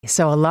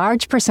So a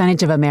large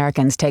percentage of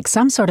Americans take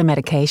some sort of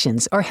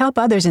medications or help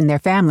others in their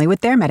family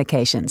with their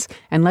medications.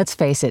 And let's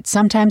face it,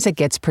 sometimes it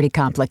gets pretty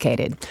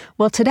complicated.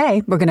 Well,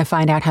 today we're going to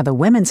find out how the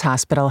Women's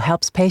Hospital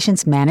helps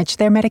patients manage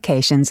their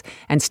medications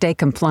and stay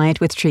compliant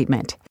with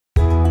treatment.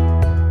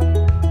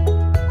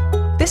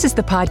 This is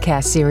the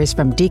podcast series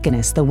from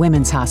Deaconess, the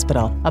Women's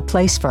Hospital, a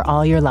place for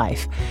all your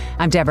life.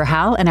 I'm Deborah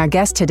Howell, and our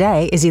guest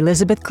today is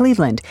Elizabeth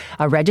Cleveland,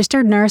 a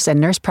registered nurse and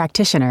nurse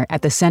practitioner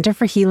at the Center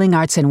for Healing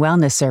Arts and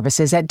Wellness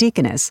Services at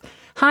Deaconess.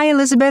 Hi,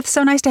 Elizabeth.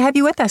 So nice to have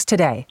you with us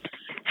today.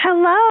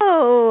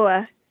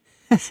 Hello.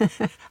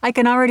 I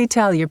can already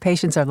tell your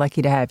patients are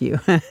lucky to have you.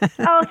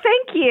 Oh,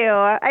 thank you.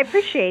 I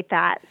appreciate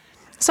that.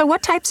 So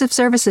what types of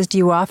services do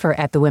you offer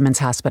at the Women's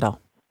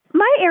Hospital?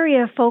 My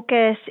area of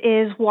focus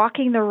is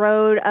walking the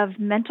road of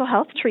mental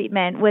health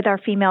treatment with our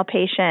female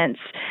patients,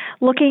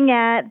 looking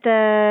at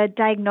the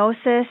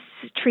diagnosis,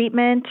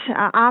 treatment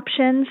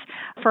options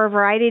for a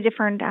variety of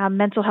different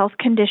mental health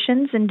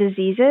conditions and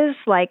diseases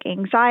like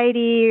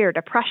anxiety or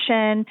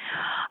depression,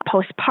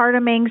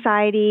 postpartum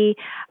anxiety,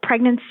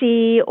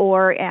 pregnancy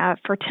or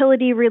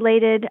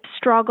fertility-related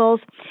struggles,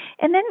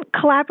 and then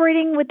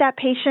collaborating with that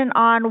patient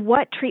on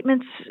what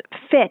treatments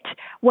fit,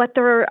 what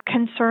their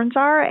concerns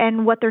are,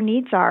 and what their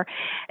needs are,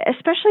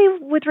 especially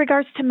with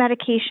regards to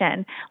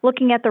medication,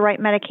 looking at the right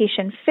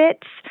medication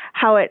fits,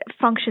 how it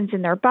functions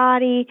in their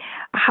body,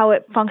 how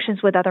it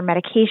functions with other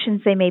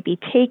medications they may be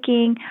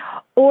taking,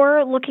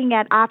 or looking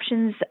at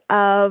options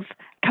of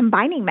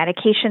combining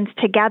medications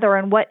together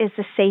and what is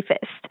the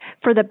safest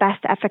for the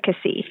best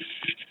efficacy.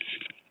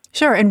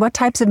 Sure. And what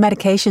types of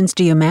medications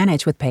do you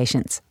manage with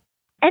patients?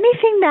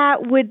 Anything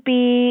that would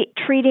be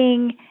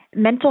treating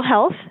mental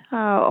health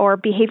or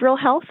behavioral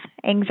health,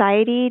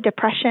 anxiety,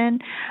 depression,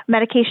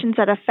 medications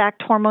that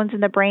affect hormones in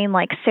the brain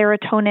like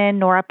serotonin,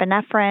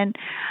 norepinephrine.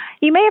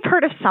 You may have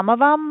heard of some of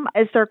them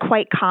as they're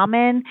quite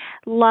common,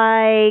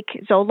 like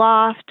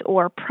Zoloft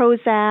or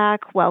Prozac,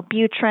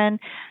 Wellbutrin.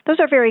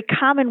 Those are very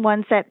common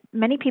ones that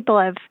many people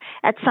have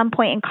at some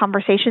point in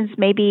conversations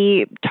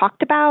maybe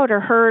talked about or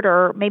heard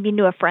or maybe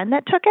knew a friend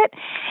that took it.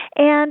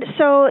 And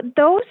so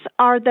those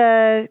are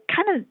the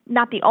kind of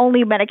not the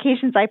only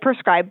medications I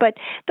prescribe, but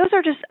those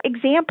are just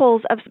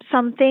examples of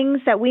some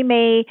things that we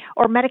may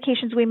or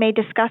medications we may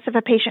discuss if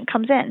a patient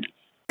comes in.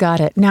 Got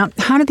it. Now,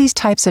 how do these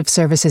types of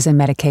services and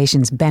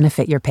medications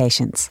benefit your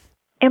patients?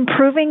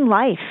 Improving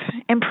life,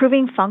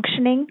 improving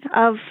functioning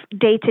of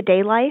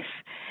day-to-day life.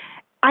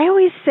 I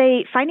always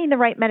say finding the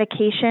right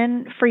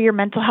medication for your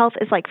mental health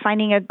is like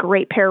finding a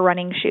great pair of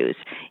running shoes.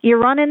 You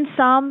run in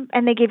some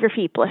and they give your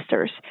feet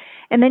blisters.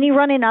 And then you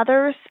run in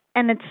others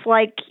and it's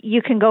like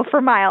you can go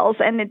for miles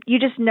and you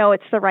just know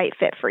it's the right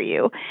fit for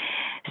you.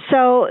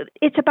 So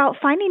it's about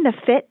finding the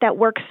fit that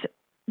works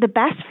the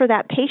best for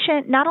that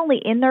patient, not only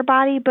in their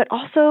body, but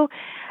also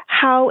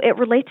how it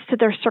relates to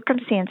their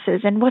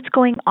circumstances and what's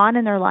going on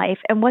in their life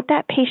and what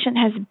that patient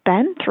has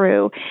been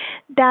through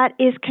that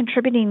is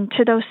contributing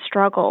to those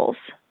struggles.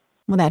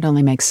 Well, that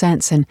only makes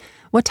sense. And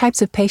what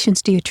types of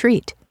patients do you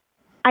treat?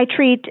 I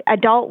treat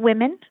adult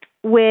women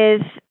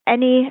with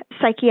any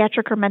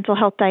psychiatric or mental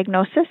health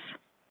diagnosis.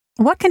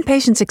 What can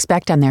patients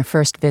expect on their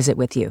first visit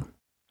with you?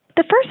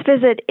 The first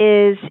visit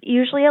is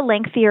usually a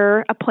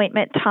lengthier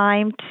appointment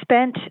time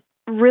spent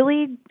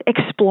really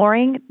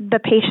exploring the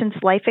patient's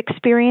life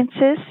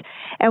experiences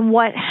and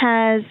what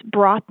has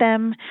brought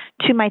them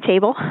to my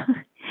table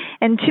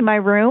and to my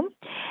room.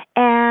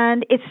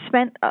 And it's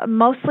spent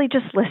mostly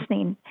just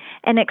listening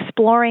and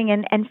exploring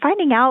and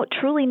finding out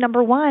truly,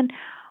 number one,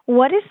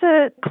 what is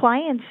the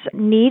client's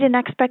need and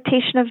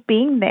expectation of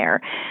being there?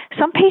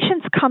 Some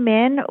patients come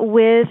in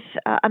with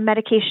a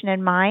medication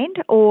in mind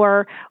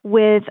or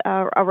with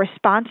a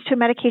response to a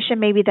medication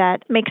maybe that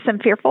makes them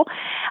fearful.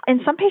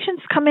 And some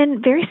patients come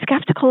in very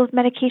skeptical of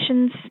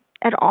medications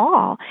at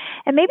all.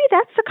 And maybe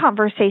that's the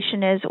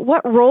conversation is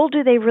what role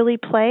do they really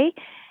play?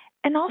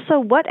 And also,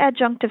 what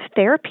adjunctive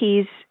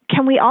therapies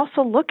can we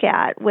also look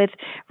at with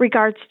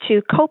regards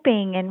to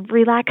coping and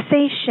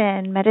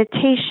relaxation,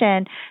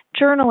 meditation,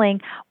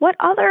 journaling? What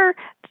other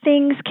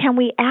things can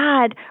we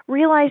add,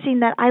 realizing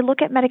that I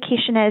look at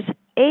medication as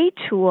a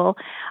tool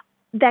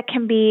that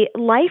can be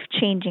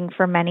life-changing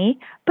for many,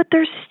 but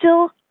there's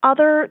still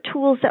other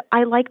tools that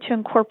I like to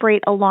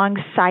incorporate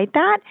alongside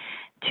that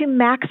to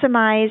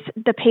maximize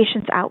the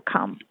patient's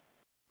outcome.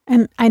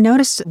 And I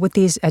noticed with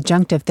these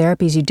adjunctive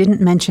therapies, you didn't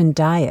mention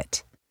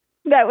diet.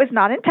 That was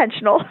not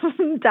intentional.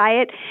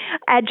 Diet.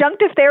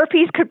 Adjunctive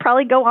therapies could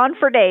probably go on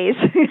for days.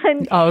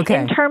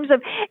 In terms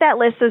of that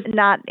list is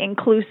not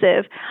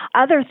inclusive.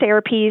 Other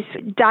therapies,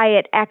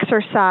 diet,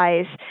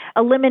 exercise,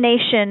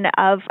 elimination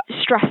of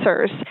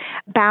stressors,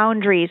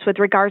 boundaries with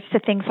regards to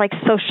things like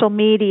social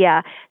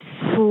media,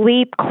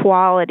 sleep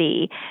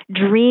quality,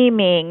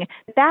 dreaming.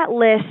 That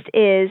list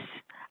is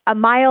a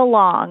mile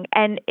long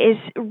and is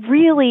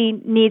really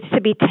needs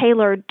to be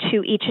tailored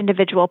to each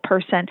individual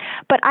person.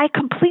 But I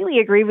completely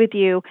agree with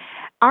you.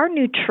 Our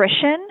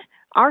nutrition,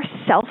 our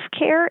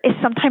self-care is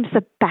sometimes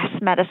the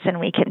best medicine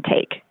we can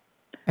take.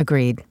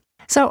 Agreed.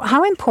 So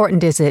how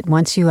important is it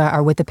once you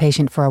are with the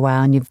patient for a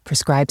while and you've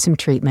prescribed some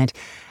treatment,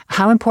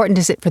 how important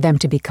is it for them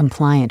to be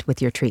compliant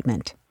with your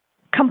treatment?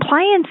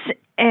 Compliance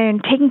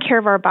and taking care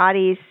of our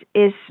bodies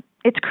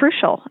it's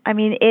crucial. I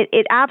mean,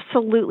 it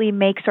absolutely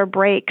makes or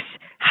breaks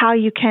how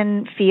you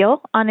can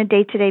feel on a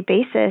day-to-day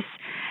basis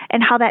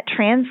and how that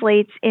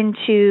translates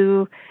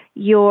into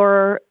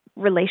your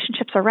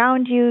relationships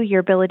around you, your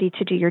ability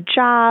to do your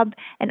job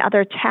and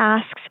other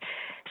tasks.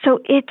 So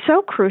it's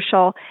so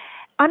crucial.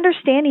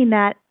 Understanding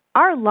that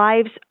our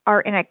lives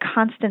are in a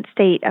constant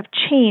state of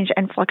change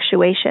and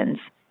fluctuations,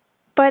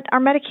 but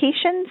our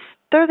medications,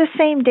 they're the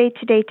same day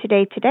to day to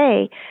day to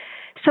day.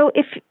 So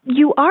if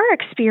you are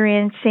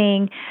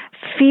experiencing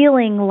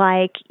feeling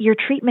like your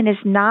treatment is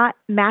not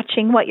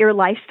matching what your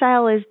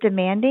lifestyle is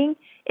demanding,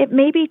 it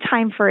may be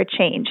time for a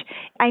change.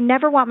 I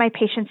never want my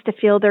patients to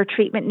feel their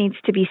treatment needs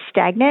to be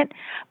stagnant,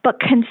 but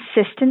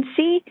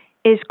consistency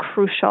is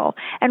crucial.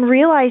 And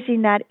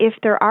realizing that if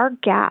there are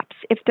gaps,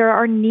 if there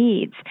are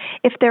needs,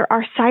 if there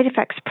are side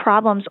effects,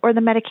 problems, or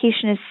the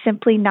medication is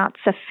simply not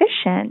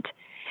sufficient,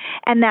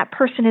 and that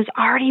person is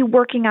already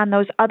working on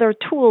those other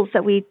tools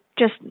that we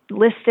just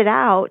listed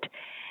out,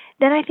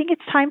 then I think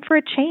it's time for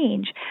a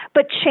change.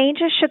 But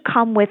changes should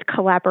come with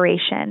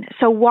collaboration.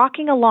 So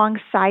walking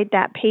alongside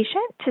that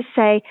patient to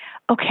say,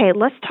 okay,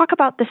 let's talk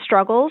about the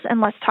struggles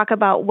and let's talk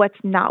about what's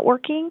not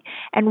working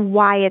and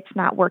why it's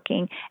not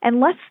working.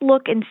 And let's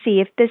look and see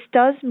if this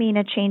does mean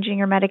a change in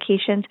your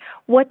medications,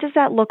 what does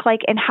that look like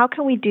and how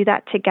can we do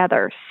that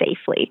together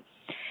safely?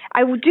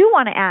 I do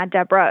want to add,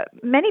 Deborah,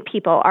 many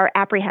people are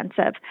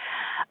apprehensive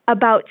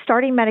about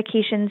starting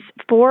medications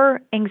for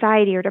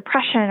anxiety or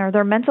depression or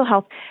their mental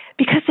health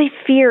because they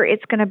fear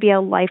it's going to be a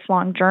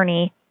lifelong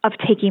journey of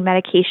taking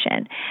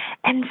medication.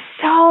 And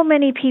so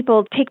many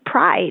people take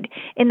pride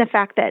in the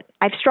fact that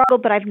I've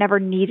struggled, but I've never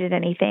needed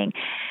anything.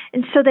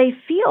 And so they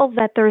feel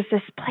that there's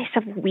this place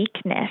of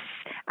weakness.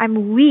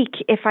 I'm weak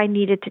if I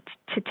needed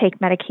to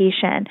take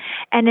medication.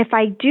 And if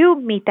I do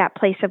meet that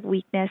place of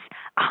weakness,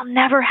 I'll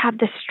never have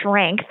the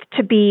strength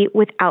to be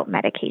without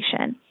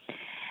medication.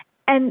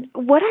 And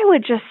what I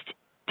would just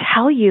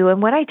tell you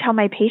and what I tell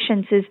my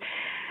patients is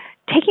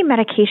taking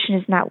medication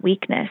is not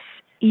weakness.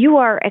 You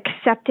are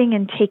accepting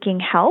and taking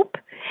help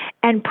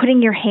and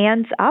putting your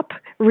hands up,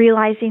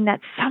 realizing that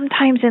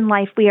sometimes in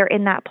life we are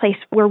in that place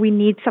where we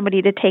need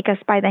somebody to take us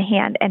by the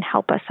hand and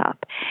help us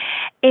up.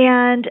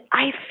 And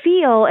I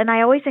feel, and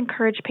I always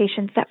encourage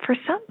patients that for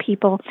some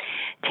people,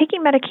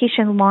 taking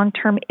medication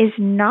long-term is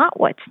not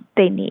what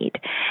they need.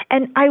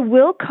 And I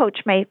will coach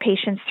my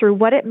patients through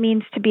what it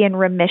means to be in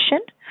remission.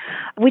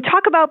 We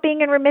talk about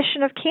being in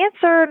remission of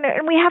cancer,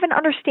 and we have an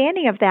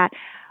understanding of that.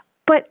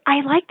 But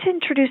I like to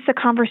introduce the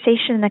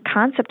conversation and the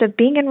concept of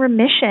being in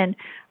remission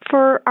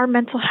for our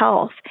mental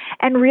health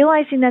and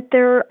realizing that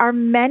there are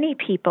many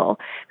people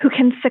who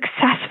can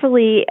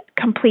successfully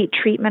complete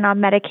treatment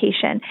on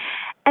medication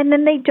and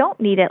then they don't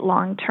need it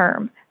long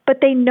term, but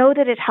they know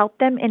that it helped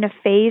them in a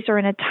phase or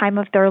in a time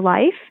of their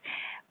life.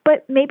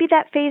 But maybe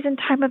that phase and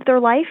time of their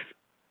life,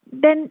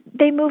 then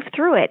they move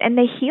through it and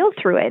they heal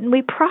through it and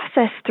we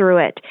process through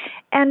it.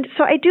 And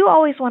so I do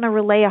always want to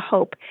relay a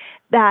hope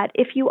that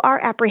if you are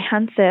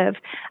apprehensive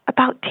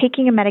about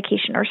taking a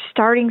medication or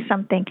starting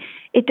something,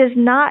 it does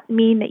not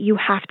mean that you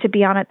have to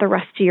be on it the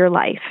rest of your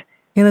life.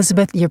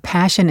 Elizabeth, your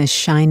passion is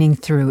shining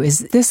through. Is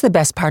this the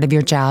best part of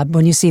your job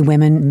when you see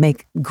women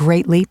make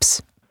great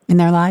leaps in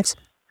their lives?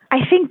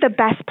 I think the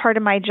best part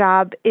of my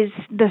job is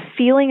the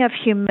feeling of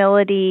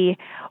humility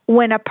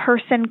when a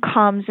person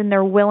comes and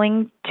they're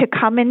willing to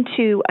come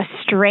into a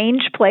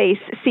strange place,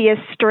 see a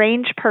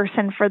strange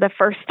person for the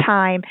first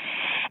time,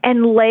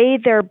 and lay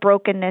their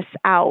brokenness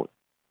out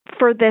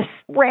for this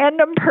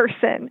random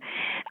person,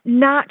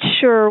 not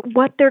sure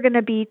what they're going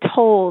to be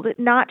told,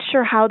 not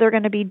sure how they're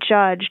going to be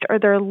judged or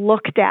they're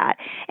looked at.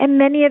 And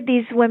many of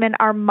these women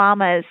are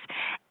mamas,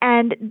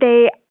 and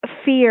they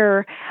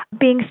fear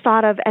being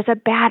thought of as a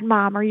bad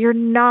mom, or you're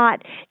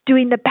not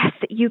doing the best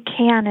that you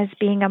can as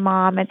being a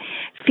mom, and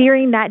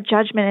fearing that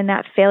judgment and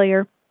that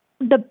failure.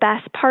 The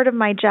best part of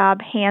my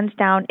job, hands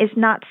down, is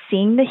not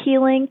seeing the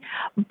healing,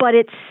 but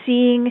it's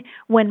seeing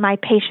when my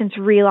patients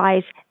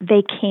realize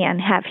they can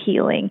have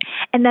healing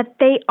and that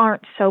they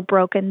aren't so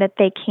broken that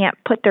they can't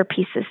put their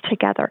pieces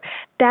together.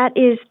 That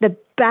is the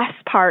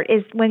best part,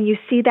 is when you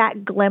see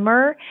that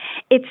glimmer.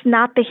 It's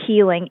not the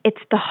healing,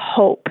 it's the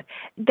hope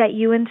that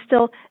you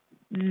instill.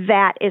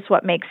 That is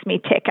what makes me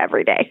tick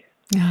every day.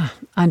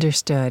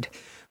 Understood.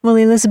 Well,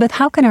 Elizabeth,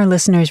 how can our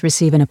listeners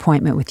receive an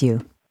appointment with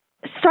you?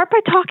 Start by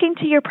talking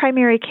to your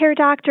primary care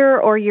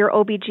doctor or your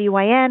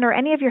OBGYN or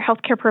any of your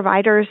healthcare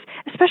providers,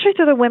 especially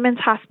through the Women's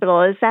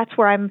Hospital, as that's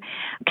where I'm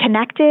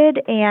connected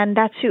and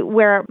that's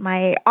where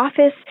my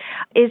office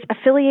is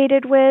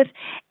affiliated with.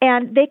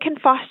 And they can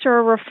foster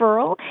a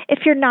referral. If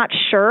you're not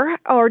sure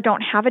or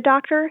don't have a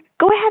doctor,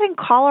 go ahead and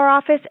call our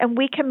office and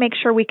we can make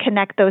sure we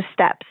connect those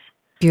steps.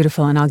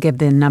 Beautiful, and I'll give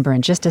the number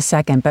in just a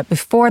second. But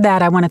before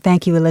that, I want to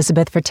thank you,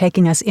 Elizabeth, for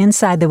taking us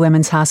inside the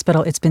Women's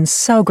Hospital. It's been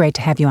so great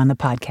to have you on the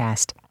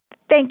podcast.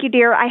 Thank you,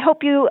 dear. I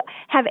hope you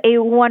have a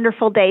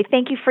wonderful day.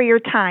 Thank you for your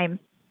time.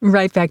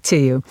 Right back to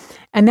you.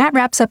 And that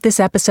wraps up this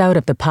episode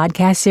of the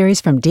podcast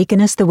series from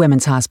Deaconess the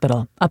Women's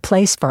Hospital, a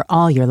place for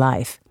all your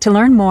life. To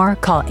learn more,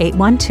 call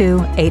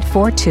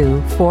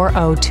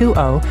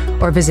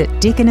 812-842-4020 or visit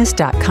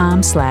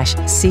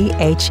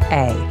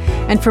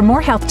deaconess.com/CHA. And for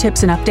more health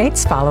tips and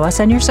updates, follow us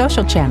on your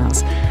social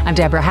channels. I'm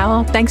Deborah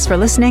Howell. Thanks for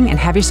listening and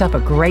have yourself a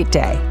great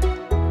day.